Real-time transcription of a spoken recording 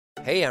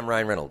Hey, I'm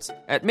Ryan Reynolds.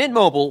 At Mint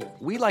Mobile,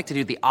 we like to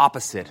do the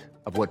opposite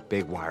of what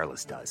Big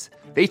Wireless does.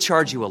 They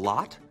charge you a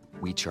lot,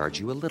 we charge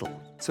you a little.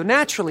 So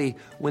naturally,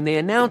 when they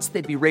announced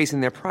they'd be raising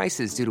their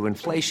prices due to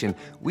inflation,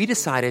 we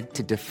decided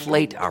to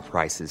deflate our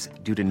prices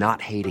due to not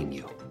hating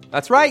you.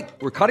 That's right.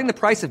 We're cutting the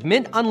price of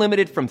Mint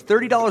Unlimited from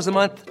 $30 a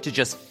month to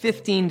just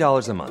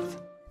 $15 a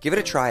month. Give it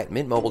a try at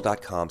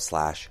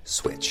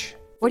mintmobile.com/switch.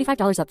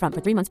 $45 up front for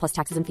 3 months plus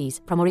taxes and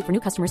fees. Promo rate for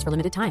new customers for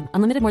limited time.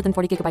 Unlimited more than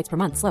 40 gigabytes per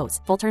month. Slows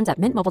full terms at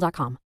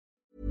mintmobile.com.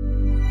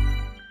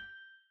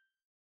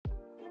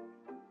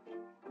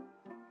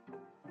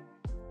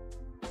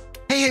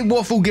 Hey,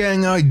 Waffle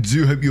Gang, I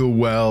do hope you're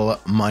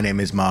well. My name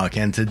is Mark,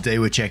 and today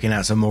we're checking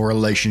out some more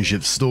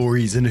relationship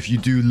stories. And if you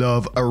do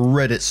love a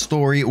Reddit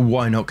story,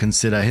 why not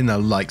consider hitting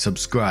that like,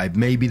 subscribe,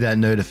 maybe that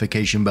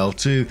notification bell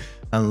too,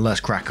 and let's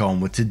crack on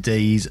with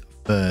today's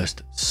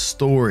first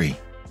story.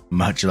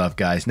 Much love,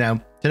 guys. Now,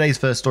 today's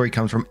first story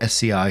comes from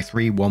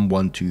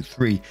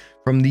SCI31123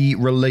 from the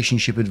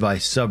Relationship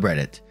Advice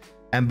subreddit.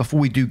 And before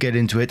we do get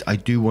into it, I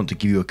do want to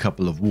give you a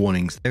couple of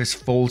warnings. There's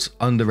false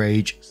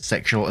underage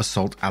sexual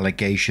assault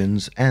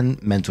allegations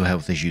and mental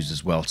health issues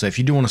as well. So if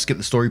you do want to skip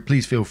the story,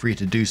 please feel free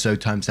to do so.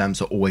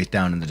 Timestamps are always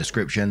down in the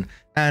description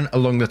and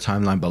along the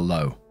timeline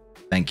below.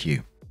 Thank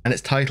you. And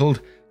it's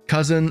titled,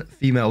 Cousin,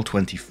 Female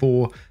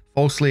 24,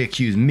 Falsely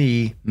Accused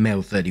Me,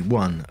 Male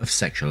 31, of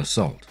Sexual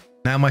Assault.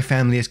 Now my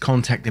family has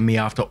contacted me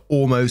after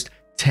almost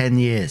 10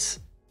 years.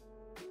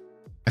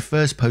 I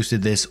first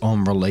posted this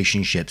on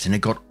relationships and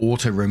it got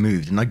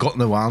auto-removed, and I got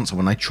no answer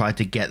when I tried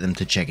to get them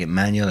to check it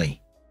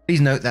manually.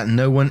 Please note that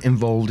no one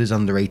involved is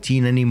under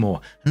 18 anymore,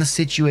 and the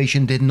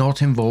situation did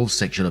not involve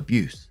sexual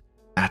abuse.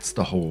 That's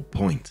the whole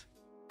point.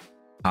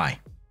 Hi,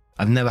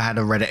 I've never had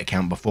a Reddit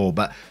account before,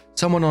 but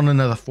someone on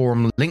another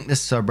forum linked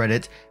this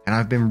subreddit and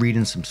I've been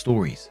reading some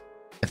stories.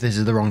 If this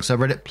is the wrong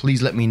subreddit,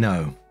 please let me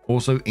know.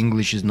 Also,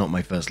 English is not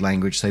my first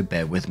language, so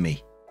bear with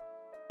me.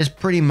 It's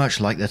pretty much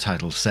like the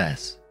title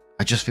says.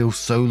 I just feel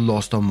so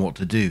lost on what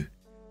to do.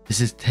 This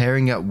is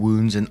tearing at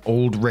wounds and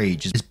old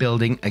rage is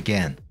building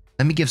again.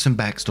 Let me give some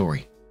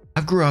backstory.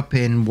 I grew up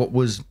in what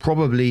was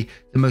probably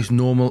the most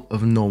normal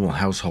of normal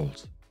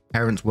households.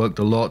 Parents worked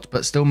a lot,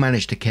 but still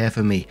managed to care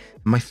for me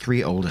and my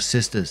 3 older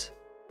sisters.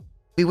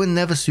 We were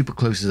never super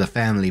close as a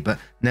family, but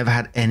never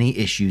had any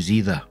issues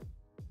either.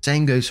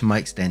 Same goes for my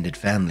extended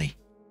family.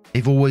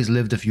 They've always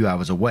lived a few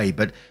hours away,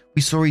 but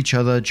we saw each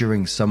other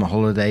during summer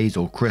holidays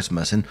or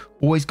Christmas and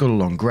always got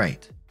along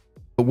great.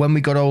 But when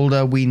we got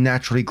older, we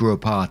naturally grew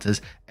apart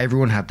as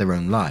everyone had their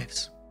own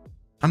lives.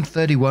 I'm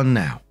 31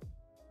 now.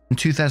 In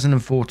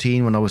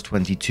 2014, when I was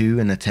 22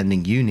 and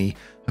attending uni,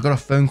 I got a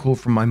phone call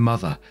from my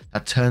mother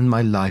that turned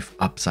my life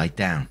upside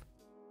down.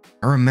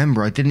 I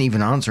remember I didn't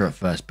even answer at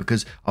first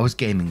because I was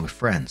gaming with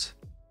friends,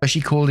 but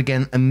she called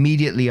again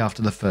immediately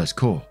after the first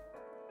call.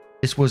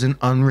 This was an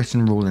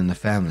unwritten rule in the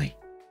family.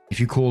 If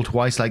you call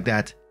twice like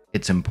that,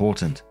 it's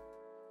important.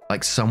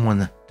 Like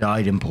someone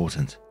died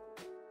important.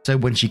 So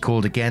when she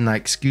called again, I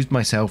excused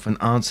myself and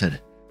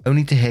answered,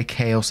 only to hear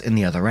chaos in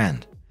the other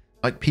end.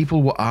 Like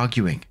people were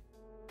arguing.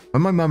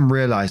 When my mum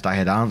realized I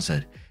had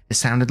answered, it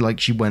sounded like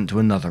she went to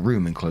another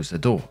room and closed the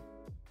door.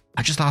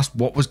 I just asked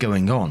what was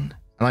going on,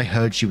 and I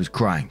heard she was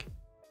crying.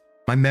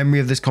 My memory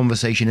of this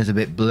conversation is a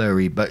bit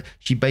blurry, but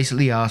she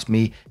basically asked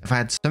me if I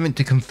had something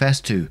to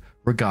confess to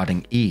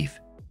regarding Eve.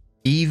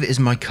 Eve is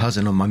my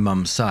cousin on my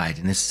mum's side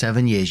and is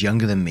 7 years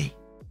younger than me,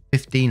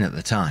 15 at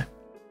the time.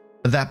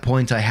 At that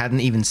point, I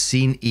hadn't even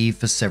seen Eve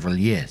for several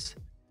years.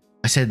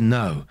 I said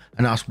no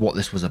and asked what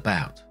this was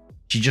about.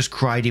 She just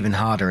cried even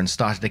harder and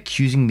started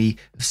accusing me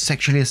of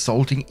sexually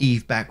assaulting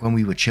Eve back when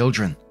we were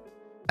children.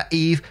 That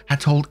Eve had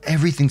told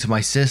everything to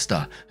my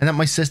sister and that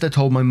my sister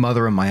told my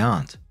mother and my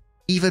aunt.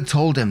 Eve had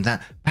told them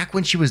that back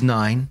when she was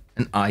 9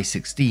 and I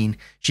 16,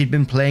 she'd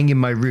been playing in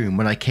my room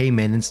when I came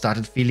in and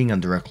started feeling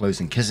under her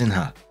clothes and kissing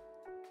her.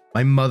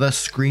 My mother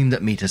screamed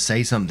at me to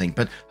say something,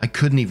 but I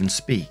couldn't even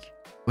speak.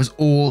 It was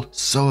all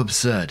so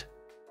absurd.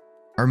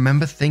 I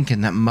remember thinking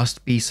that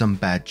must be some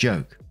bad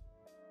joke.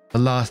 The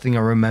last thing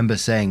I remember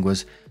saying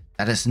was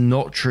that it's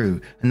not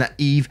true and that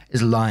Eve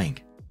is lying.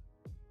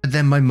 But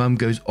then my mum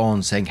goes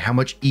on saying how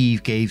much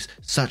Eve gave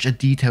such a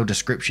detailed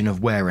description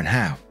of where and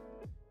how.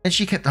 And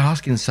she kept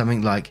asking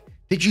something like,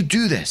 "Did you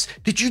do this?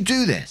 Did you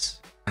do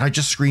this?" And I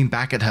just screamed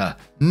back at her,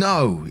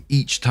 "No,"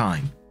 each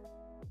time.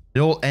 It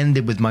all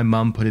ended with my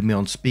mum putting me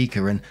on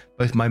speaker and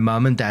both my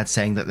mum and dad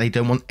saying that they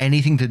don't want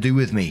anything to do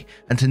with me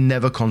and to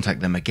never contact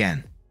them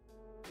again.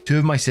 2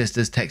 of my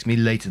sisters texted me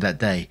later that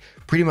day,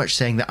 pretty much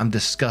saying that I'm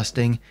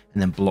disgusting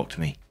and then blocked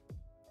me.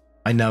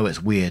 I know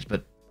it's weird,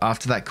 but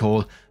after that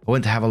call, I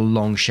went to have a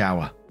long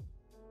shower.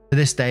 To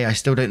this day, I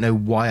still don't know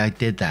why I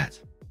did that.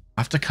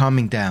 After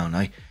calming down,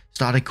 I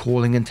started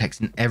calling and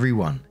texting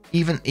everyone,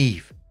 even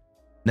Eve.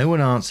 No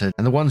one answered,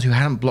 and the ones who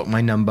hadn't blocked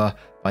my number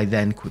by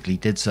then quickly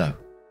did so.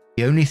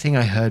 The only thing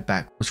I heard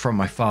back was from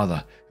my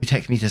father, who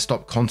texted me to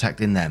stop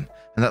contacting them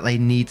and that they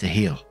need to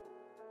heal.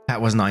 That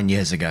was 9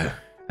 years ago,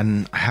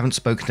 and I haven't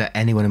spoken to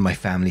anyone in my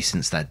family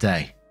since that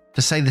day.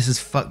 To say this has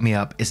fucked me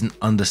up is an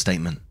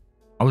understatement.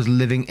 I was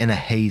living in a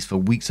haze for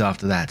weeks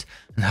after that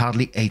and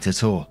hardly ate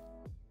at all.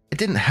 It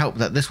didn't help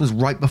that this was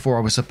right before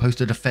I was supposed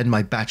to defend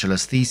my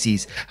bachelor's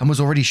thesis and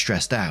was already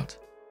stressed out.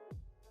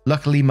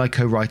 Luckily, my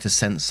co-writer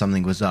sensed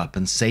something was up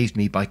and saved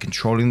me by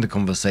controlling the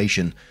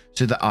conversation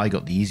so that I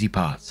got the easy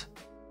part.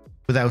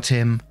 Without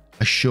him,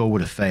 I sure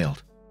would have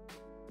failed.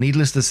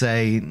 Needless to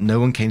say, no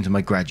one came to my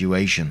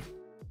graduation.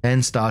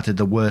 Then started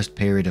the worst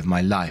period of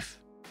my life.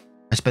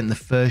 I spent the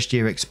first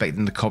year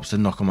expecting the cops to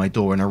knock on my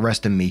door and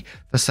arresting me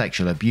for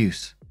sexual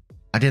abuse.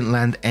 I didn't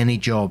land any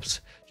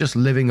jobs, just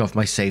living off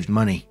my saved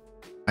money.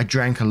 I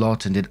drank a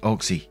lot and did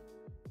oxy.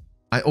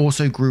 I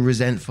also grew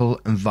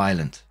resentful and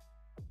violent.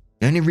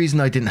 The only reason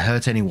I didn't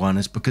hurt anyone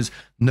is because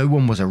no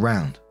one was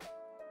around.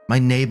 My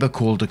neighbor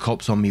called the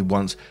cops on me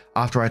once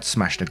after I'd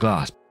smashed a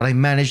glass, but I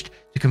managed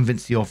to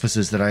convince the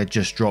officers that I had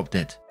just dropped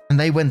it, and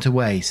they went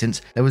away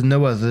since there was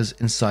no others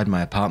inside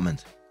my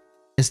apartment.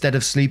 Instead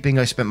of sleeping,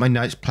 I spent my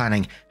nights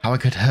planning how I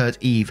could hurt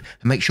Eve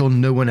and make sure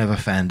no one ever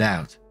found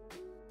out.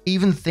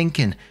 Even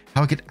thinking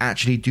how I could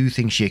actually do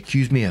things she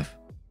accused me of,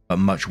 but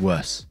much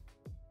worse.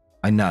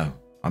 I know,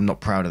 I'm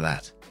not proud of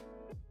that.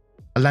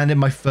 I landed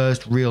my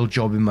first real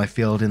job in my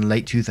field in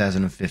late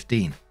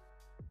 2015.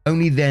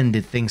 Only then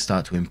did things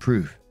start to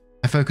improve.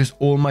 I focused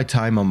all my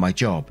time on my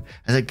job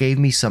as it gave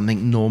me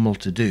something normal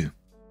to do.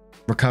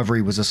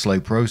 Recovery was a slow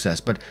process,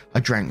 but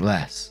I drank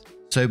less,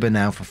 sober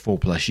now for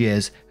 4+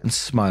 years, and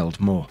smiled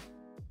more.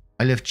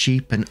 I lived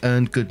cheap and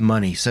earned good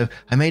money, so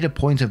I made a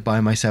point of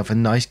buying myself a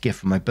nice gift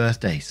for my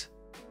birthdays.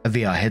 A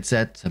VR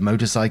headset, a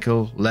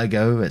motorcycle,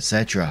 Lego,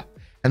 etc.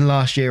 And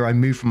last year I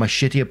moved from my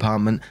shitty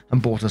apartment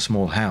and bought a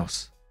small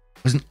house.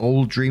 It was an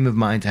old dream of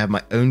mine to have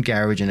my own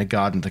garage and a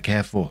garden to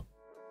care for.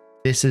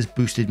 This has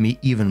boosted me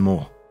even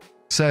more.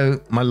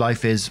 So my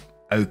life is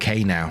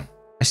okay now.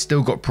 I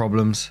still got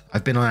problems.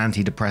 I've been on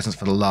antidepressants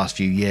for the last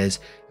few years,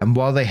 and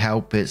while they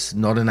help, it's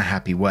not in a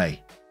happy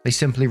way. They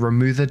simply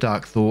remove the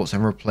dark thoughts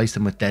and replace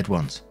them with dead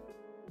ones.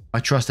 My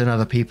trust in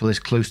other people is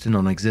close to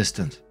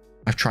non-existent.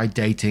 I've tried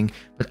dating,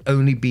 but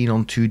only been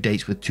on 2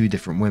 dates with 2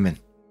 different women.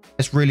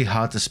 It's really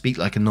hard to speak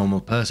like a normal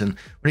person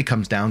when it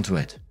comes down to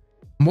it.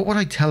 And what would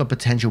I tell a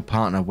potential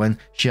partner when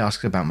she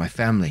asks about my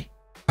family?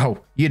 Oh,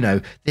 you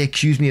know, they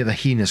accused me of a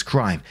heinous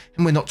crime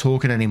and we're not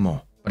talking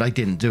anymore, but I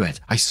didn't do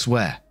it, I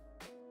swear.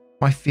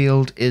 My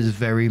field is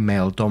very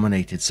male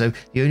dominated, so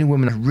the only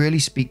woman I really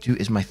speak to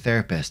is my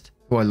therapist,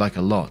 who I like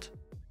a lot.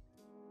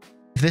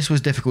 If this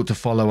was difficult to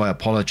follow, I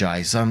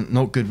apologize. I'm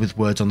not good with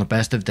words on the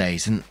best of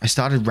days, and I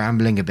started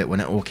rambling a bit when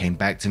it all came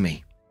back to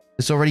me.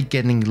 It's already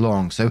getting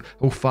long, so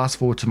I'll fast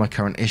forward to my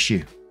current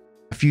issue.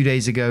 A few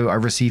days ago, I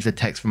received a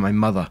text from my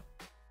mother.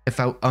 It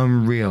felt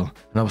unreal,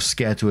 and I was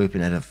scared to open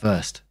it at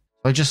first.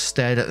 So I just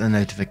stared at the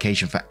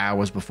notification for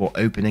hours before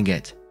opening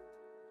it.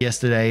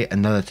 Yesterday,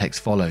 another text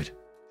followed.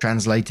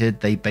 Translated,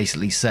 they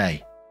basically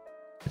say,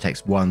 the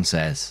text 1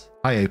 says,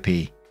 "Hi OP,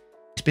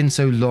 it's been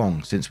so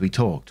long since we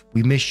talked.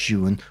 We missed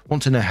you and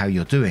want to know how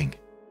you're doing."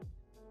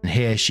 And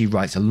here she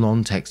writes a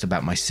long text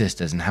about my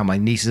sisters and how my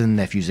nieces and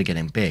nephews are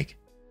getting big.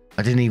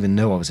 I didn't even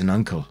know I was an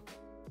uncle.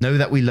 Know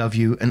that we love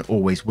you and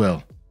always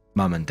will.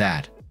 Mum and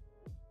Dad.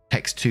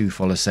 Text 2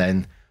 follows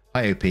saying,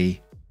 "Hi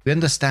OP, we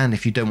understand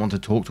if you don't want to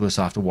talk to us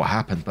after what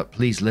happened, but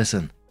please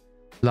listen.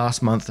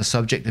 Last month the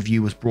subject of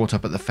you was brought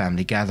up at the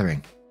family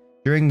gathering.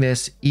 During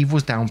this, Eve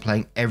was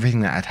downplaying everything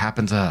that had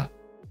happened to her.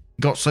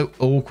 It got so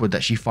awkward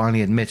that she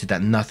finally admitted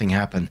that nothing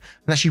happened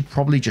and that she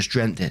probably just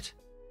dreamt it.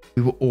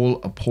 We were all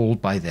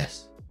appalled by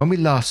this. When we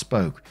last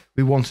spoke,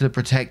 we wanted to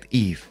protect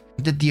Eve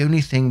and did the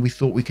only thing we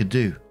thought we could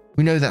do.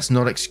 We know that's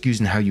not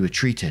excusing how you were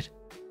treated.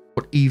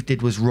 What Eve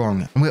did was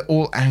wrong and we're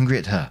all angry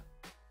at her.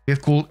 We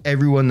have called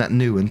everyone that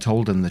knew and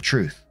told them the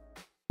truth.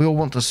 We all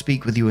want to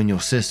speak with you and your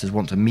sisters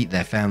want to meet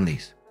their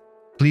families.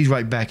 Please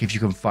write back if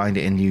you can find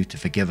it in you to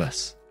forgive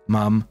us.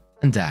 Mum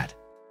and Dad."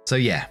 So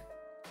yeah,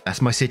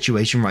 that's my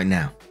situation right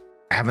now.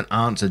 I haven't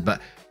answered, but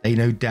they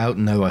no doubt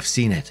know I've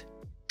seen it.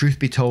 Truth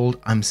be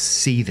told, I'm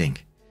seething.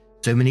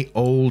 So many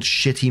old,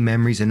 shitty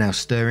memories are now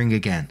stirring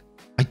again.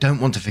 I don't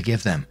want to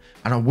forgive them,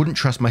 and I wouldn't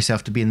trust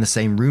myself to be in the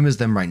same room as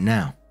them right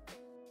now.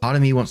 Part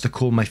of me wants to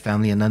call my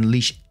family and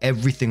unleash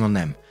everything on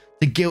them,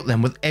 to guilt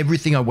them with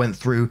everything I went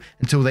through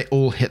until they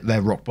all hit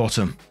their rock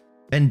bottom,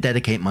 then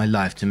dedicate my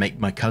life to make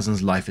my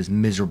cousin's life as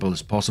miserable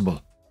as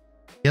possible.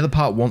 The other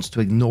part wants to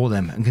ignore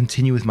them and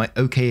continue with my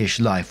okay-ish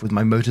life with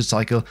my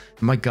motorcycle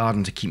and my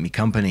garden to keep me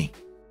company.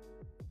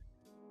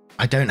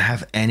 I don't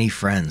have any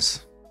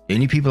friends. The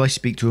only people I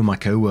speak to are my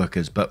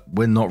co-workers, but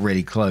we're not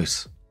really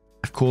close.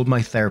 I've called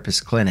my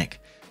therapist's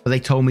clinic, but they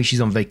told me she's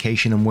on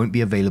vacation and won't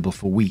be available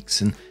for weeks,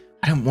 and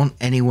I don't want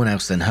anyone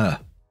else than her.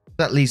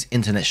 That leaves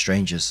internet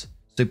strangers.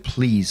 So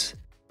please,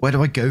 where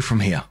do I go from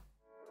here?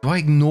 Do I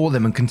ignore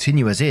them and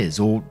continue as is,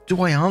 or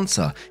do I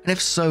answer? And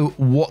if so,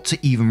 what to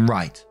even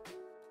write?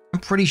 I'm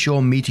pretty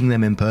sure meeting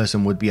them in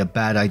person would be a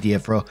bad idea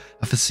for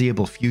a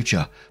foreseeable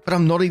future, but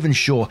I'm not even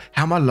sure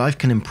how my life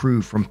can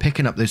improve from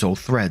picking up those old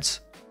threads.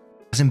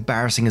 As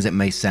embarrassing as it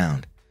may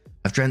sound,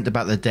 I've dreamt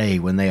about the day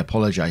when they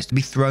apologized to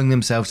be throwing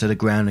themselves to the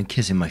ground and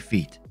kissing my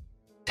feet.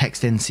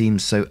 Texting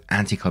seems so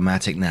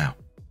anticlimactic now.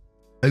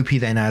 OP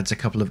then adds a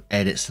couple of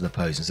edits to the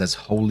post and says,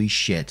 "Holy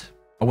shit.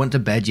 I went to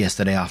bed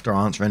yesterday after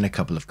answering a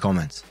couple of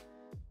comments.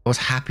 I was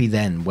happy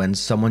then when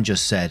someone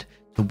just said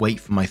to wait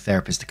for my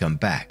therapist to come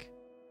back.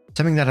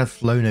 Something that had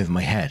flown over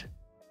my head.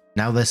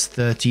 Now there's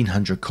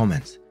 1,300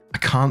 comments. I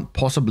can't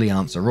possibly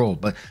answer all,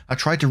 but I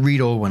try to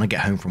read all when I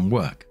get home from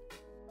work.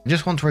 I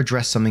just want to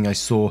address something I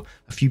saw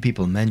a few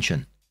people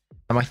mention,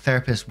 that my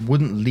therapist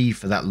wouldn't leave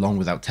for that long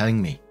without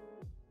telling me.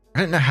 I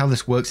don't know how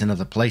this works in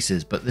other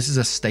places, but this is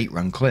a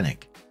state-run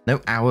clinic. No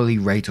hourly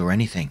rate or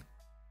anything.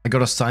 I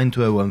got assigned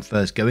to her when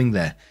first going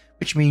there,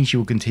 which means she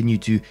will continue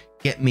to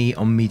get me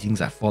on meetings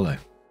that follow.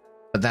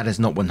 But that is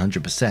not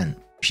 100%.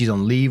 If she's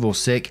on leave or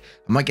sick,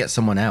 I might get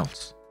someone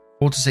else.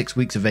 4 to 6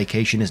 weeks of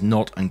vacation is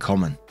not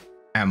uncommon."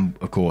 And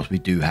of course, we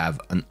do have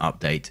an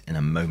update in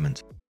a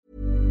moment.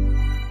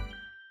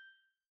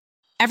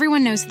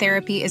 Everyone knows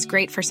therapy is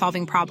great for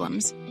solving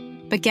problems,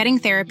 but getting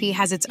therapy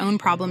has its own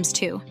problems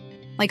too,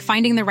 like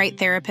finding the right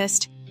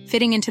therapist,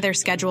 fitting into their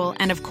schedule,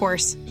 and of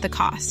course, the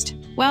cost.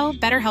 Well,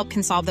 BetterHelp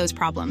can solve those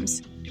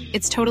problems.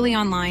 It's totally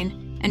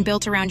online and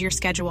built around your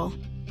schedule.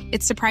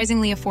 It's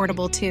surprisingly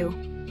affordable too.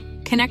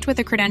 Connect with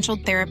a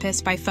credentialed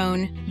therapist by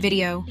phone,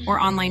 video, or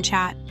online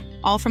chat,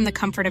 all from the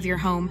comfort of your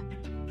home.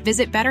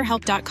 Visit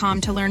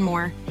BetterHelp.com to learn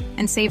more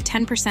and save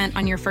 10%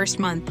 on your first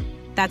month.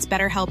 That's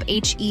BetterHelp,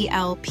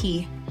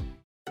 H-E-L-P.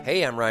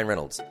 Hey, I'm Ryan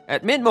Reynolds.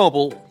 At Mint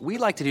Mobile, we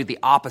like to do the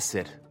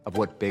opposite of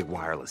what Big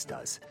Wireless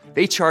does.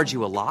 They charge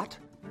you a lot,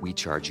 we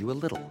charge you a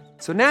little.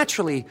 So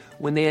naturally,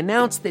 when they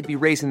announced they'd be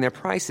raising their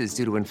prices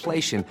due to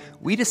inflation,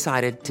 we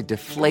decided to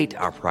deflate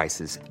our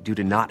prices due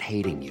to not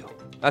hating you.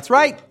 That's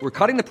right. We're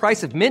cutting the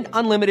price of Mint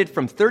Unlimited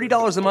from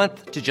 $30 a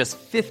month to just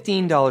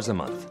 $15 a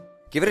month.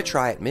 Give it a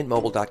try at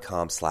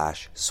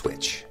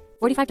mintmobile.com/switch.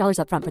 $45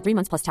 up front for 3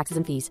 months plus taxes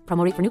and fees.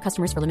 Promo rate for new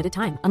customers for limited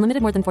time.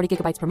 Unlimited more than 40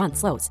 gigabytes per month.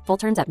 Slows full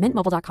terms at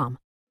mintmobile.com.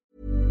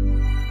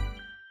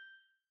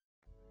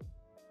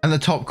 And the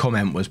top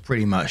comment was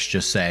pretty much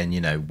just saying,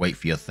 wait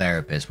for your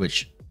therapist,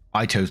 which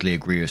I totally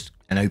agree with.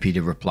 And OP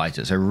did reply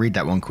to it. So read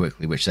that one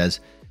quickly, which says,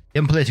 "The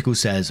Unpolitical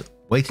says,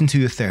 wait until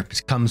your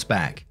therapist comes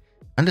back.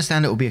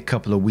 Understand it will be a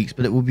couple of weeks,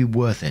 but it will be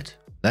worth it.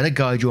 Let her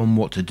guide you on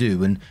what to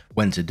do and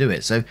when to do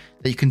it so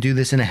that you can do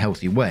this in a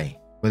healthy way,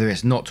 whether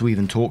it's not to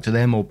even talk to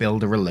them or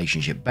build a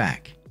relationship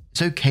back.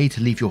 It's okay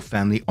to leave your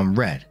family on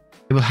red.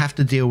 They will have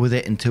to deal with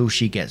it until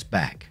she gets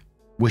back.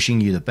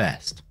 Wishing you the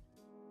best."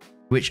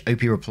 Which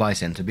OP replies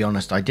saying, "To be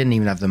honest, I didn't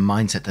even have the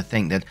mindset to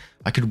think that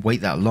I could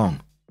wait that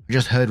long. I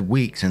just heard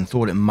weeks and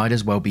thought it might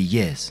as well be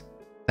years.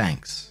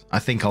 Thanks. I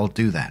think I'll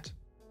do that."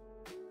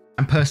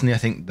 And personally, I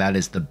think that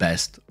is the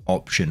best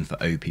option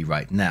for OP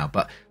right now.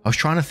 But I was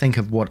trying to think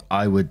of what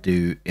I would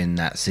do in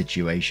that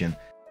situation.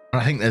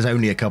 And I think there's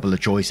only a couple of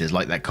choices.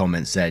 Like that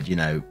comment said,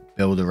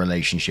 build a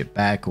relationship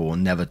back or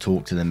never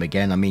talk to them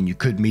again. I mean, you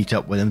could meet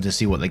up with them to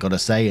see what they got to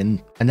say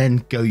and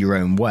then go your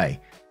own way,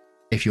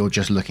 if you're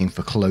just looking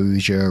for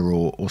closure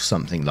or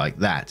something like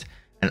that.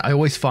 And I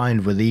always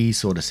find with these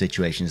sort of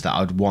situations that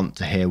I'd want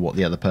to hear what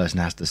the other person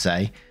has to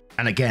say.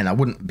 And again, I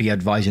wouldn't be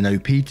advising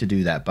OP to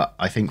do that, but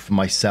I think for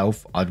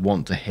myself, I'd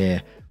want to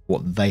hear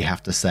what they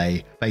have to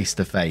say face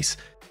to face.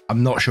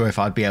 I'm not sure if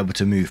I'd be able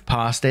to move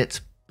past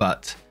it,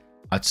 but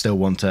I'd still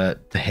want to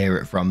hear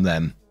it from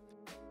them.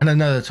 And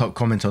another top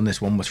comment on this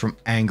one was from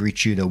Angry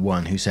Tudor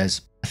 1, who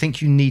says, "I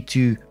think you need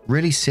to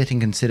really sit and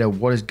consider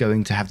what is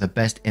going to have the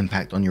best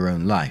impact on your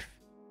own life.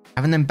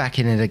 Having them back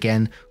in it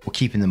again or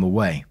keeping them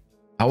away.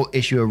 The whole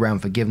issue around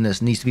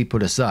forgiveness needs to be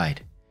put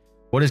aside.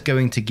 What is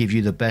going to give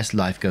you the best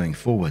life going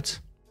forwards?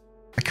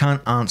 I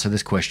can't answer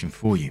this question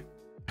for you.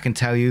 I can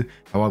tell you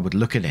how I would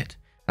look at it,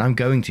 and I'm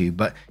going to,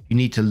 but you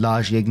need to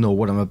largely ignore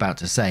what I'm about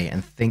to say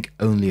and think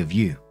only of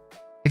you.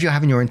 If you're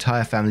having your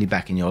entire family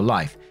back in your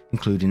life,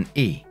 including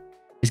E,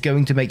 is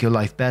going to make your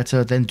life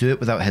better, then do it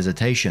without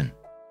hesitation."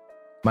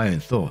 My own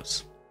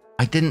thoughts.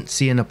 I didn't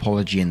see an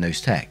apology in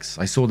those texts.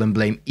 I saw them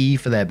blame E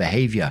for their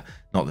behavior,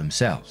 not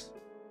themselves.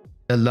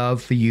 Their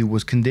love for you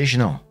was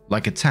conditional,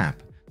 like a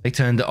tap. They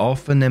turned it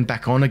off and then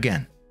back on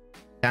again.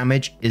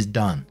 Damage is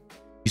done.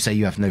 You say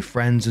you have no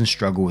friends and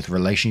struggle with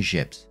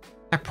relationships.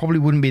 That probably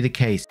wouldn't be the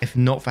case if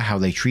not for how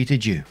they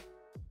treated you.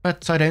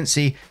 But I don't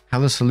see how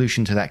the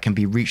solution to that can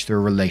be reached through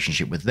a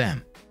relationship with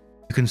them.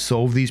 You can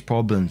solve these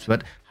problems,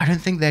 but I don't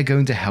think they're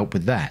going to help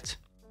with that.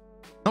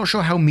 Not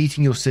sure how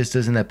meeting your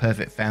sisters and their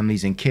perfect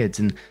families and kids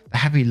and the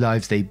happy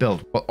lives they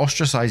built while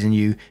ostracizing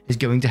you is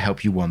going to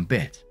help you one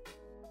bit.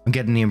 I'm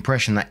getting the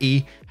impression that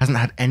E hasn't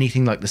had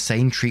anything like the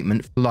same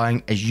treatment for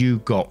lying as you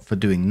got for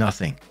doing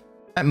nothing.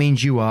 That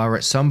means you are,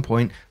 at some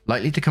point,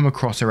 likely to come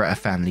across her at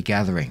a family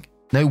gathering.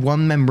 No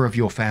one member of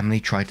your family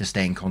tried to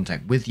stay in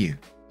contact with you,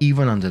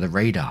 even under the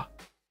radar.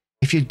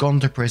 If you'd gone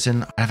to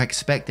prison, I'd have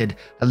expected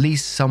at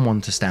least someone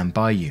to stand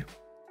by you.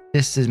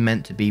 This is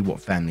meant to be what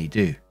family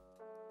do.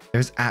 There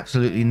is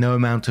absolutely no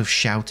amount of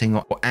shouting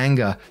or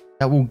anger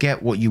that will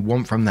get what you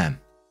want from them.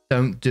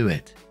 Don't do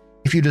it.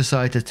 If you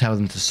decide to tell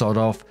them to sod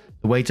off,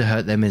 the way to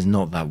hurt them is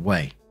not that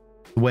way.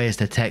 The way is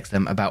to text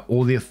them about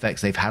all the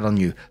effects they've had on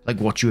you, like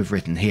what you have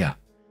written here,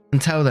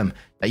 and tell them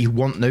that you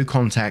want no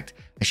contact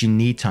as you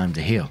need time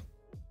to heal.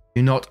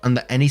 Do not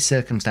under any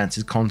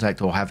circumstances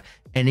contact or have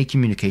any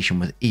communication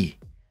with E.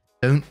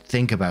 Don't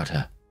think about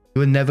her.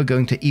 You are never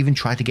going to even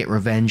try to get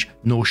revenge,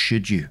 nor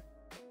should you.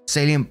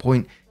 Salient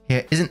point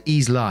here isn't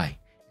E's lie.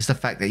 It's the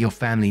fact that your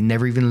family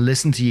never even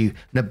listened to you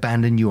and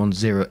abandoned you on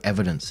zero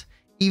evidence.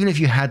 Even if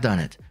you had done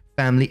it,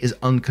 family is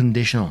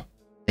unconditional.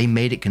 They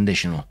made it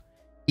conditional.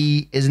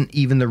 E isn't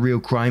even the real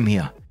crime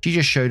here. She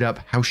just showed up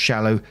how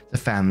shallow the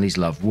family's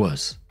love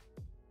was.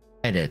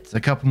 Edit. A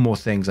couple more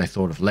things I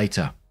thought of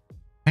later.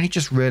 I only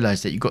just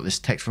realized that you got this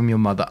text from your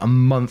mother a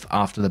month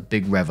after the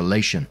big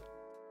revelation.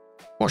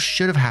 What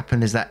should have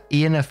happened is that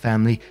E and her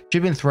family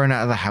should have been thrown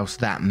out of the house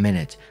that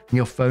minute, and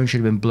your phone should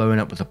have been blown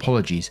up with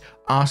apologies,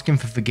 asking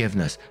for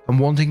forgiveness, and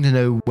wanting to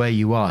know where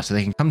you are so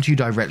they can come to you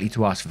directly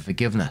to ask for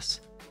forgiveness.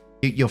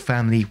 Yet your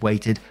family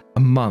waited a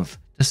month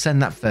to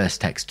send that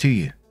first text to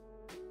you.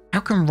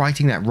 How can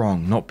righting that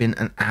wrong not been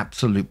an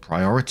absolute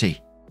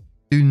priority?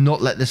 Do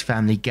not let this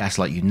family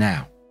gaslight you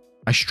now.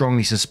 I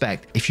strongly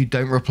suspect if you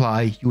don't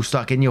reply, you'll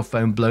start getting your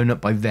phone blown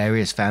up by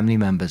various family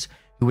members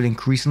who will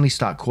increasingly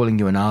start calling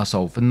you an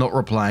asshole for not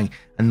replying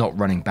and not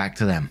running back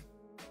to them.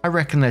 I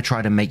reckon they'll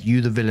try to make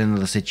you the villain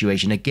of the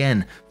situation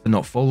again for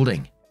not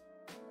folding.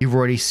 You've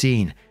already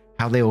seen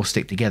how they all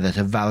stick together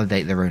to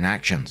validate their own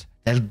actions.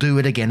 They'll do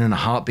it again in a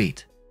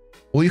heartbeat.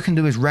 All you can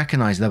do is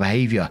recognize their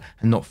behavior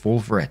and not fall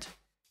for it.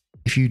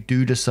 If you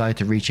do decide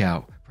to reach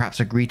out,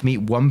 perhaps agree to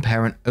meet one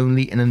parent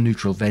only in a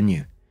neutral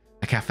venue,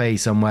 a cafe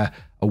somewhere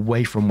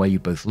away from where you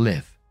both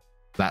live.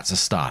 That's a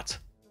start.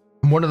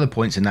 And one of the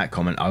points in that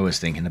comment I was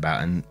thinking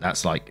about, and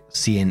that's like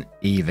seeing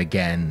Eve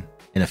again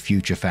in a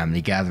future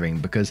family gathering,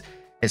 because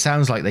it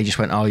sounds like they just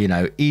went,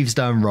 oh, Eve's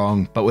done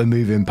wrong, but we're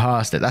moving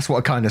past it. That's what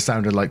it kind of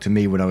sounded like to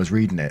me when I was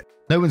reading it.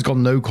 No one's got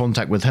no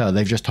contact with her.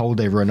 They've just told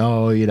everyone,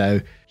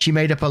 oh, she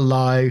made up a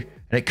lie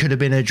and it could have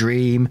been a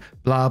dream,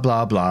 blah,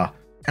 blah, blah.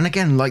 And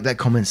again, like that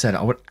comment said,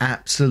 I would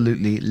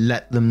absolutely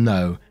let them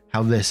know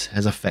how this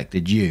has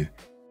affected you.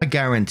 I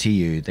guarantee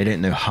you they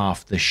don't know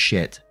half the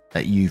shit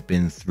that you've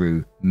been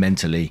through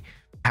mentally,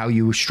 how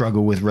you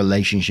struggle with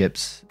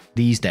relationships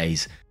these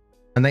days,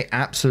 and they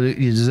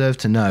absolutely deserve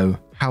to know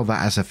how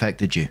that has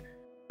affected you.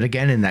 But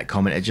again, in that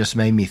comment, it just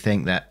made me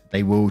think that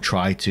they will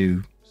try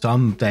to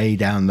someday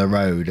down the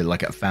road,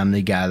 like at a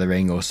family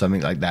gathering or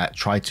something like that,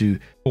 try to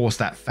force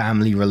that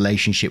family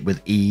relationship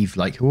with Eve,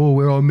 like, oh,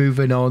 we're all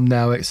moving on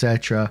now,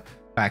 etc.,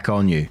 back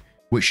on you,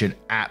 which should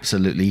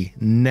absolutely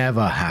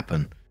never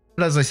happen.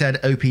 But as I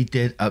said, OP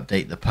did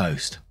update the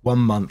post 1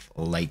 month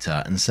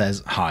later and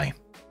says, hi,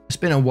 it's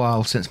been a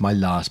while since my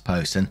last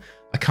post and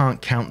I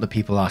can't count the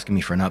people asking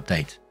me for an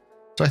update.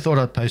 So I thought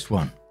I'd post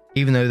one,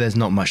 even though there's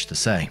not much to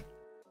say.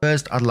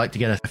 First, I'd like to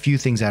get a few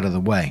things out of the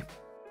way.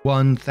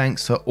 One,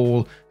 thanks for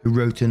all who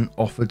wrote and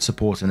offered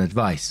support and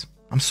advice.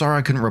 I'm sorry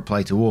I couldn't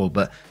reply to all,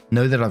 but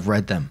know that I've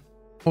read them.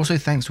 Also,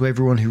 thanks to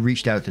everyone who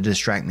reached out to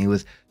distract me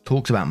with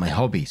talks about my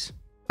hobbies.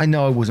 I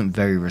know I wasn't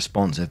very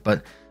responsive,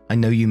 but I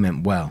know you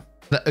meant well.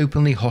 The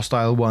openly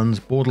hostile ones,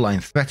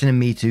 borderline threatening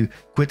me to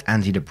quit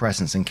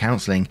antidepressants and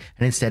counseling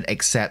and instead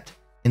accept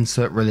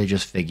insert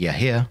religious figure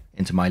here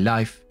into my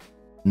life?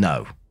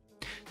 No.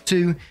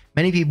 2,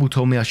 many people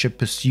told me I should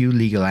pursue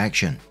legal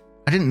action.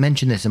 I didn't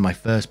mention this in my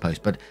first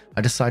post, but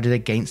I decided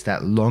against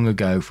that long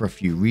ago for a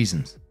few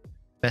reasons.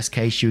 Best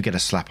case, you would get a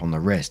slap on the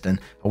wrist and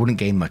I wouldn't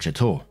gain much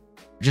at all.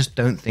 I just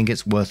don't think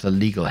it's worth a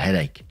legal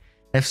headache.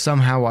 If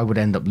somehow I would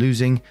end up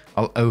losing,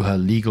 I'll owe her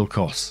legal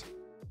costs.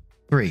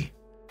 3,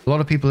 a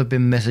lot of people have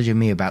been messaging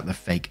me about the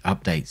fake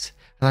updates.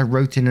 As I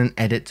wrote in an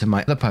edit to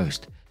my other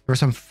post, there are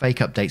some fake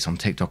updates on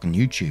TikTok and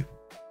YouTube.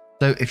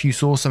 So if you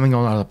saw something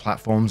on other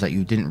platforms that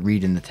you didn't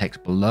read in the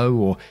text below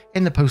or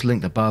in the post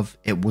linked above,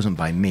 it wasn't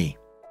by me.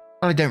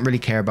 But I don't really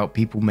care about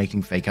people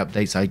making fake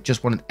updates. I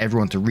just wanted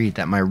everyone to read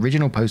that my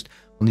original post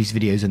on these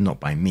videos are not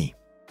by me.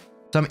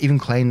 Some even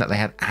claim that they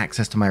had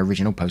access to my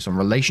original post on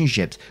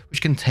relationships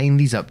which contain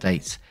these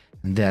updates,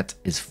 and that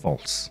is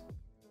false.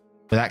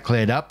 With that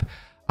cleared up,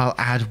 I'll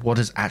add what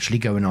is actually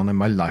going on in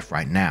my life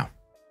right now.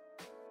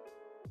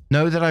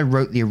 Know that I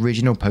wrote the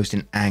original post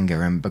in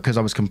anger and because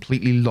I was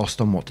completely lost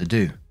on what to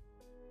do.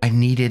 I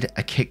needed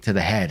a kick to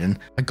the head and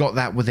I got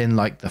that within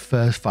like the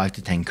first 5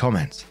 to 10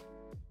 comments.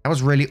 That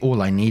was really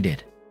all I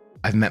needed.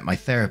 I've met my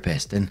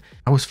therapist and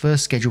I was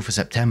first scheduled for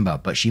September,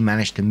 but she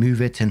managed to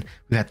move it and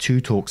we've had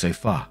 2 talks so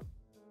far.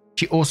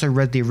 She also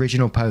read the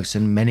original post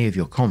and many of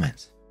your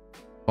comments.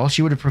 While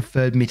she would have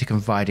preferred me to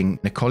confide in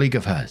a colleague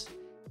of hers,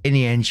 in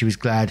the end she was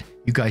glad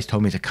you guys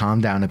told me to calm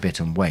down a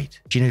bit and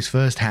wait. She knows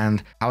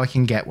firsthand how I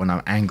can get when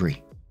I'm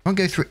angry. I won't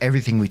go through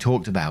everything we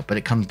talked about, but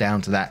it comes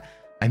down to that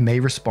I may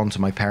respond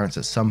to my parents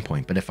at some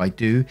point, but if I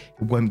do,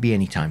 it won't be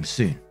anytime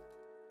soon.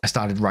 I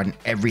started writing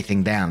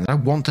everything down that I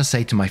want to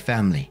say to my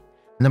family,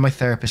 and then my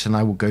therapist and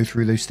I will go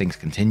through those things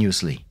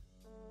continuously.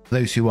 For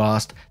those who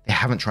asked, they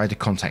haven't tried to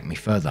contact me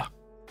further.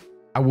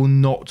 I will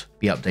not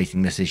be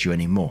updating this issue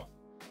anymore.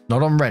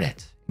 Not on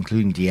Reddit,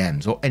 including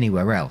DMs or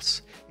anywhere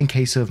else, in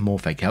case of more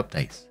fake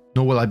updates.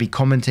 Nor will I be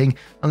commenting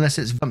unless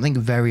it's something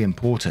very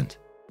important.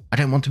 I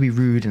don't want to be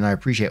rude and I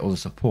appreciate all the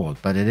support,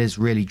 but it is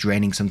really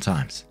draining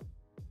sometimes.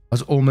 I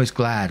was almost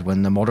glad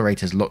when the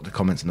moderators locked the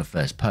comments in the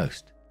first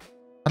post.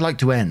 I'd like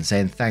to end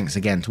saying thanks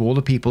again to all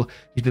the people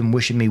who've been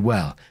wishing me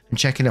well and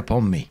checking up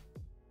on me.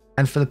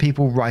 And for the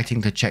people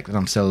writing to check that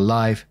I'm still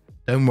alive,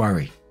 don't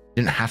worry, you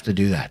didn't have to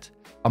do that.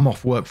 I'm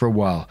off work for a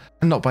while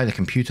and not by the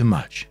computer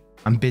much.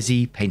 I'm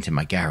busy painting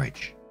my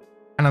garage.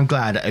 And I'm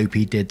glad OP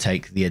did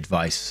take the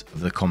advice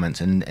of the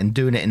comments and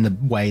doing it in the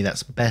way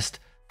that's best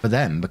for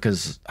them,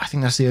 because I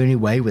think that's the only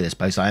way with this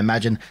post. I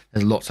imagine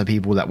there's lots of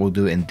people that will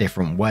do it in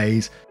different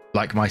ways.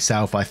 Like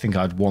myself, I think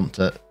I'd want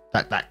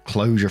that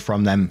closure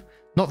from them.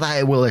 Not that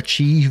it will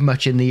achieve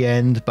much in the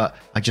end, but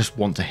I just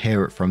want to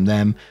hear it from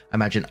them. I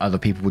imagine other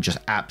people will just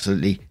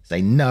absolutely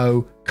say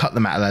no, cut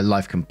them out of their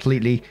life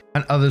completely,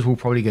 and others will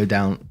probably go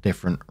down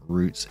different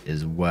routes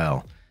as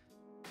well.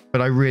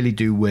 But I really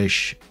do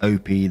wish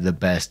OP the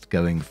best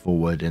going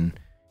forward, and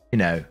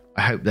I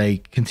hope they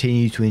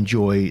continue to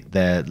enjoy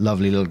their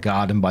lovely little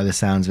garden by the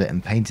sounds of it,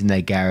 and painting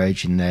their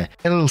garage and their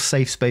little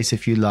safe space,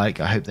 if you like.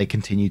 I hope they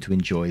continue to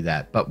enjoy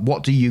that. But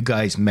what do you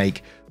guys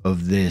make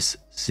of this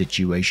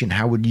situation?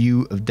 How would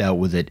you have dealt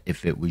with it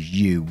if it was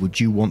you? Would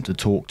you want to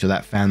talk to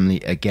that family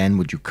again?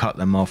 Would you cut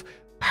them off?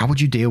 How would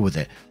you deal with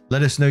it?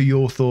 Let us know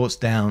your thoughts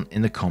down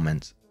in the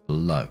comments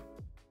below.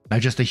 Now,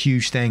 just a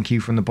huge thank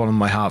you from the bottom of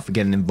my heart for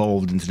getting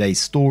involved in today's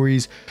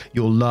stories.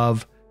 Your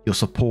love, your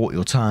support,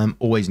 your time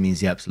always means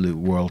the absolute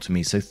world to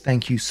me. So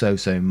thank you so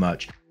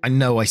much. I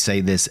know I say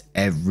this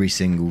every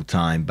single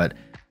time, but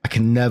I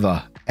can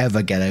never,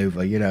 ever get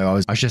over. I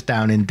was just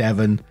down in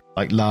Devon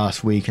like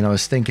last week, and I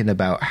was thinking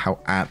about how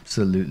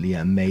absolutely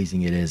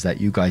amazing it is that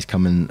you guys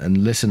come and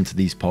listen to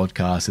these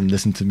podcasts and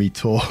listen to me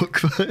talk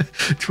for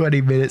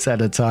 20 minutes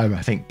at a time.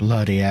 I think,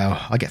 bloody hell,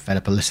 I get fed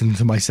up of listening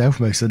to myself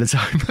most of the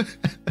time.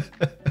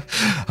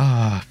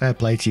 Fair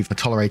play to you for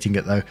tolerating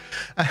it though.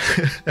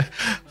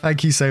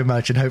 Thank you so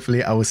much, and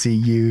hopefully I will see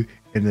you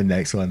in the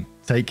next one.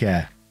 Take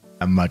care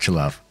and much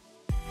love.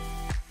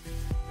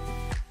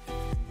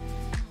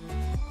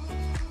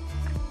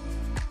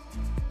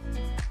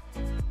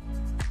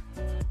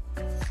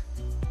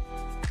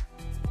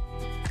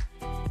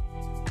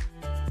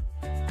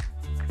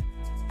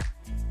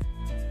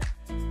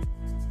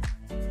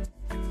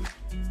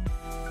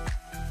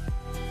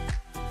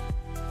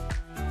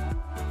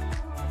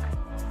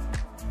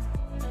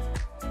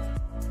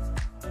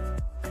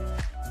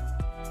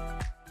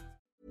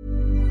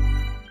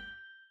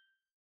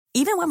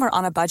 Even when we're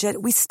on a budget,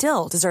 we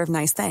still deserve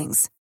nice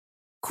things.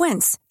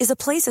 Quince is a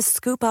place to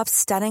scoop up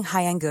stunning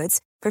high-end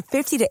goods for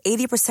 50 to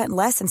 80%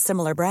 less than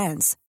similar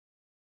brands.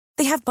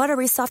 They have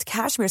buttery soft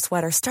cashmere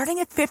sweaters starting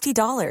at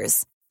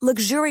 $50,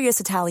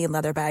 luxurious Italian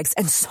leather bags,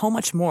 and so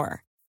much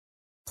more.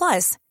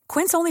 Plus,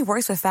 Quince only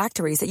works with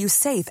factories that use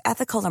safe,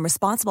 ethical, and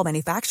responsible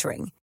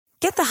manufacturing.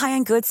 Get the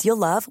high-end goods you'll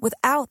love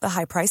without the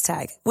high price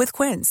tag with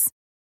Quince.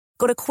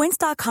 Go to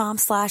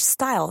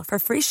quince.com/style for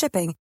free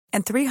shipping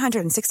and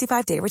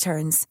 365-day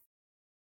returns.